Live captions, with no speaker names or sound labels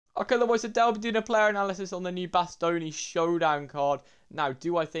Okay, the boys, so Del doing a player analysis on the new Bastoni Showdown card. Now,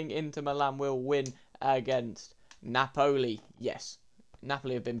 do I think Inter Milan will win against Napoli? Yes.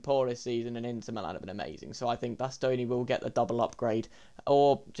 Napoli have been poor this season and Inter Milan have been amazing. So I think Bastoni will get the double upgrade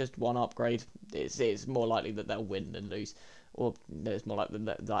or just one upgrade. It's more likely that they'll win than lose. Or it's more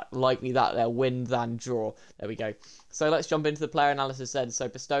likely that they'll win than draw. There we go. So let's jump into the player analysis then. So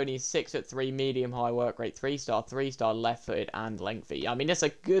Bastoni is 6'3", medium high work rate, 3-star, left footed and lengthy. I mean, it's a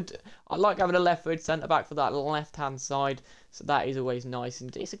good. I like having a left footed centre back for that left hand side. So that is always nice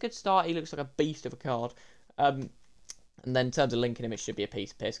and it's a good start. He looks like a beast of a card. And then in terms of linking him, it should be a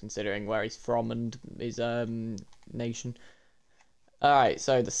piece of piss considering where he's from and his nation. Alright,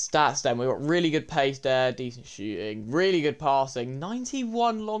 so the stats then. We've got really good pace there, decent shooting, really good passing,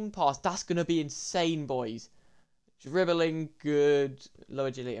 91 long pass. That's going to be insane, boys. Dribbling, good. Low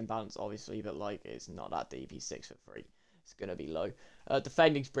agility and balance, obviously, but like it's not that deep. He's 6'3". It's going to be low.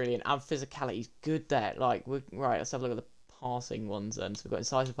 Defending's brilliant and physicality's good there. Like, right, let's have a look at the passing ones then. So we've got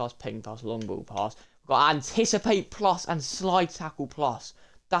incisive pass, ping pass, long ball pass. We've got anticipate plus and slide tackle plus.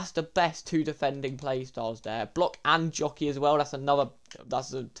 That's the best two defending play styles there. Block and jockey as well. That's the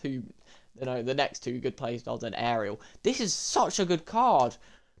next two good play styles. And aerial. This is such a good card.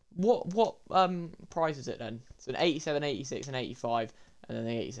 What price is it then? So an 87, 86, and 85, and then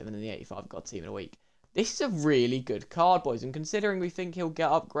the 87 and the 85 got a team in a week. This is a really good card, boys. And considering we think he'll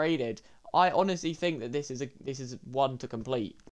get upgraded, I honestly think that this is one to complete.